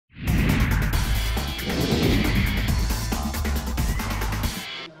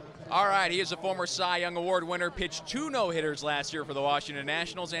All right, he is a former Cy Young Award winner, pitched 2 no-hitters last year for the Washington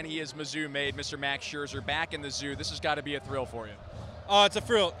Nationals, and he is Mizzou made. Mr. Max Scherzer back in the zoo. This has got to be a thrill for you. Oh, it's a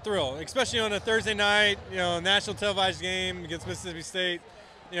thrill, especially on a Thursday night, national televised game against Mississippi State.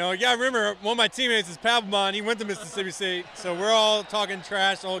 You got to remember, one of my teammates is Pavlon. He went to Mississippi State, so we're all talking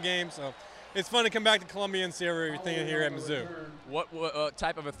trash the whole game. So it's fun to come back to Columbia and see everything here at Mizzou. What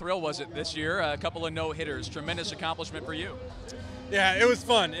type of a thrill was it this year? A couple of no-hitters, tremendous accomplishment for you. Yeah, it was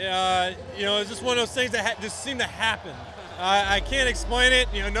fun. It was just one of those things that just seemed to happen. I can't explain it.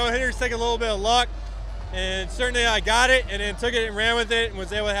 No-hitters take a little bit of luck, and certainly I got it, and then took it and ran with it, and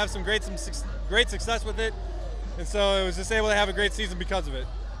was able to have some great success with it. And so I was just able to have a great season because of it.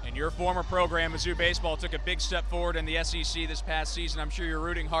 And your former program, Mizzou Baseball, took a big step forward in the SEC this past season. I'm sure you're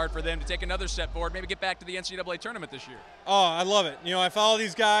rooting hard for them to take another step forward, maybe get back to the NCAA tournament this year. Oh, I love it. I follow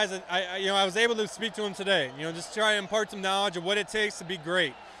these guys. I was able to speak to them today. Just try to impart some knowledge of what it takes to be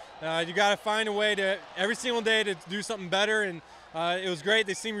great. You got to find a way to every single day to do something better. And it was great.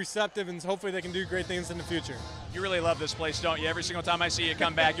 They seem receptive, and hopefully they can do great things in the future. You really love this place, don't you? Every single time I see you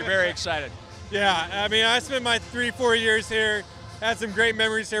come back, you're very excited. Yeah, I spent my 3-4 years here. Had some great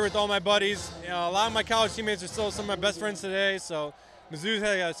memories here with all my buddies. A lot of my college teammates are still some of my best friends today, so Mizzou's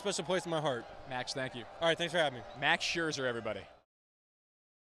had a special place in my heart. Max, thank you. All right, thanks for having me. Max Scherzer, everybody.